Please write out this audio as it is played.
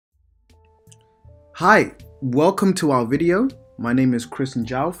Hi, welcome to our video. My name is Chris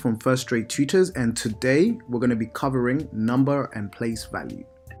Njau from First Rate Tutors, and today we're going to be covering number and place value.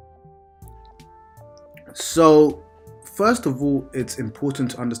 So first of all, it's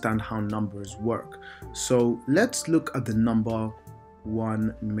important to understand how numbers work. So let's look at the number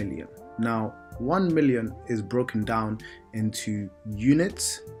 1 million. Now 1 million is broken down into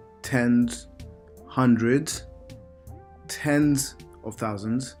units, tens, hundreds, tens of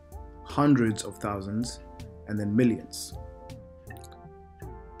thousands, hundreds of thousands, and then millions.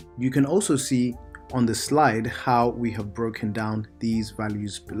 You can also see on the slide how we have broken down these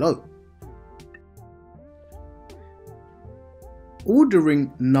values below.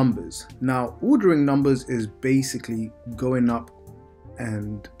 Ordering numbers. Now, ordering numbers is basically going up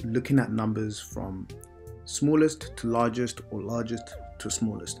and looking at numbers from smallest to largest or largest to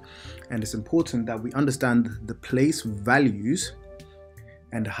smallest. And it's important that we understand the place values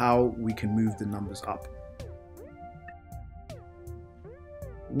and how we can move the numbers up.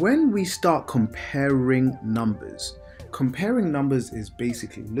 When we start comparing numbers is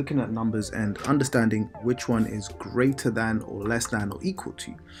basically looking at numbers and understanding which one is greater than or less than or equal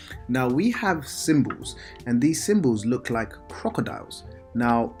to. Now we have symbols, and these symbols look like crocodiles.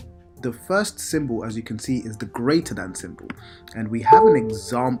 Now the first symbol, as you can see, is the greater than symbol, and we have an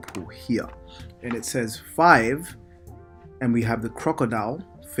example here, and it says 5, and we have the crocodile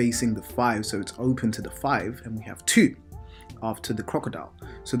facing the 5, so it's open to the 5, and we have 2 after the crocodile.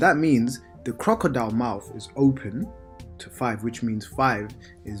 So that means the crocodile mouth is open to 5, which means 5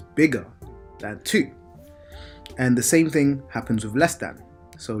 is bigger than 2. And the same thing happens with less than.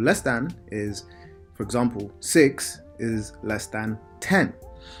 So less than is, for example, 6 is less than 10.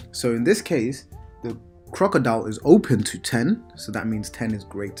 So in this case, the crocodile is open to 10, so that means 10 is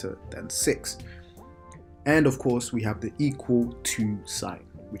greater than 6. And of course, we have the equal to sign,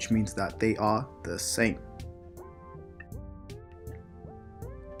 which means that they are the same.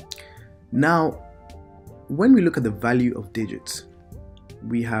 Now, when we look at the value of digits,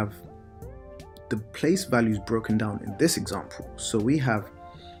 we have the place values broken down in this example. So we have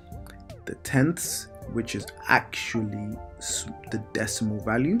the tenths, which is actually the decimal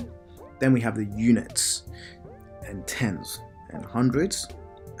value. Then we have the units and tens and hundreds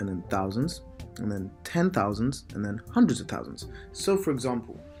and then thousands and then 10,000s and then hundreds of thousands. So for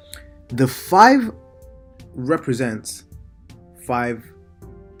example, the 5 represents 5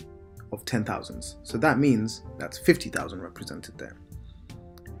 of 10,000s. So that means that's 50,000 represented there.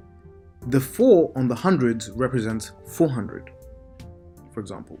 The 4 on the hundreds represents 400, for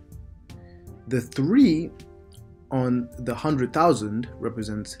example. The 3 on the 100,000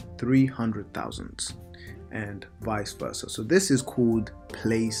 represents 300,000, and vice versa. So this is called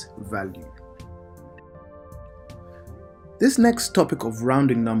place value. This next topic of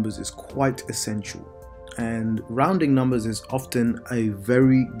rounding numbers is quite essential, and rounding numbers is often a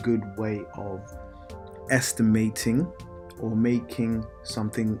very good way of estimating or making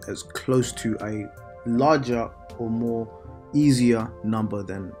something as close to a larger or more easier number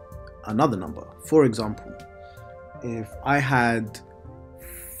than another number. For example, if I had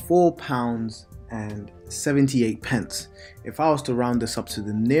 £4 and 78 pence, if I was to round this up to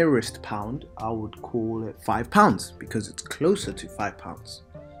the nearest pound, I would call it £5 because it's closer to £5.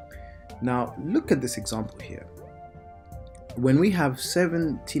 Now look at this example here. When we have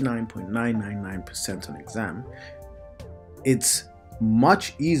 79.999% on exam, it's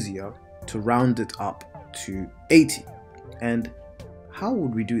much easier to round it up to 80. And how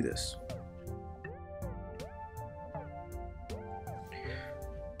would we do this?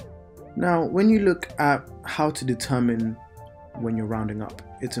 Now, when you look at how to determine when you're rounding up,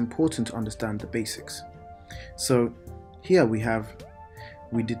 it's important to understand the basics. So here we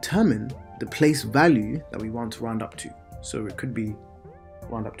determine the place value that we want to round up to. So it could be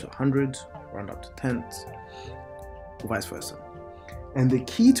round up to hundreds, round up to tenths, or vice versa. And the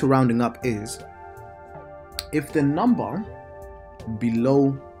key to rounding up is if the number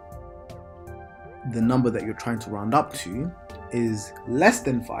below the number that you're trying to round up to is less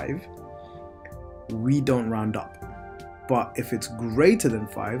than 5, we don't round up. But if it's greater than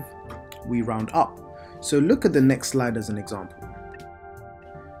 5, we round up. So look at the next slide as an example.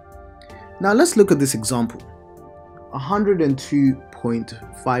 Now let's look at this example.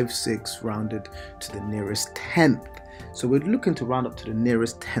 102.56 rounded to the nearest tenth. So we're looking to round up to the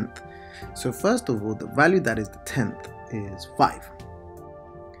nearest tenth. So first of all, the value that is the tenth is 5.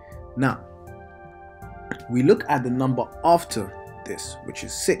 Now, we look at the number after this, which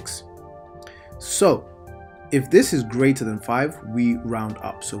is 6. So if this is greater than 5, we round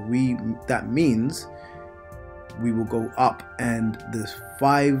up. So that means we will go up, and the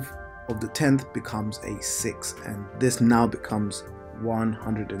 5 of the 10th becomes a 6, and this now becomes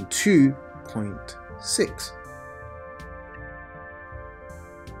 102.6.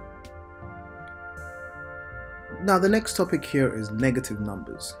 Now the next topic here is negative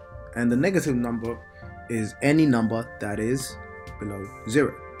numbers, and the negative number is any number that is below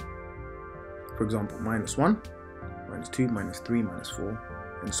 0. For example, -1, -2, -3, -4,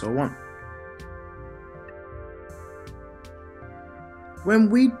 and so on. When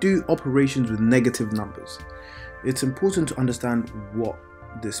we do operations with negative numbers, it's important to understand what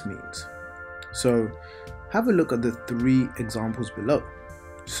this means. So have a look at the 3 examples below.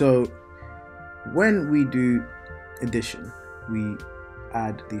 So when we do addition, we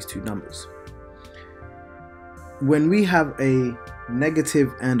add these 2 numbers. When we have a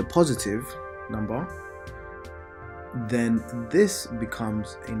negative and a positive number, then this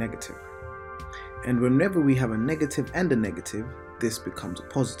becomes a negative. And whenever we have a negative and a negative, this becomes a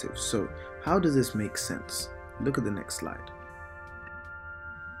positive. So how does this make sense? Look at the next slide.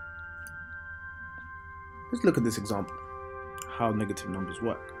 Let's look at this example, how negative numbers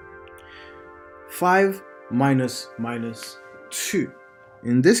work. 5 minus 2.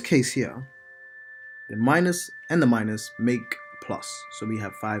 In this case here, the minus and the minus make plus. So we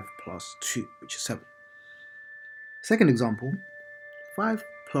have 5 plus 2, which is 7. Second example, 5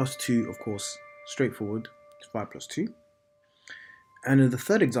 plus 2, of course, straightforward, it's 5 plus 2. And in the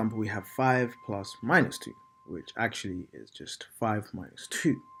third example, we have 5 plus minus 2, which actually is just 5 minus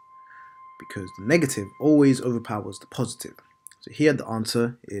 2, because the negative always overpowers the positive. So here the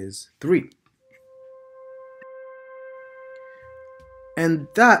answer is 3. And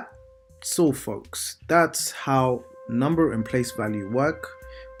that's all, folks. That's how number and place value work,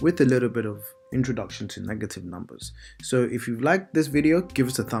 with a little bit of introduction to negative numbers. So if you've liked this video, give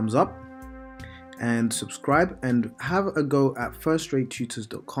us a thumbs up and subscribe, and have a go at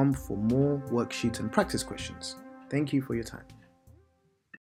firstratetutors.com for more worksheets and practice questions. Thank you for your time.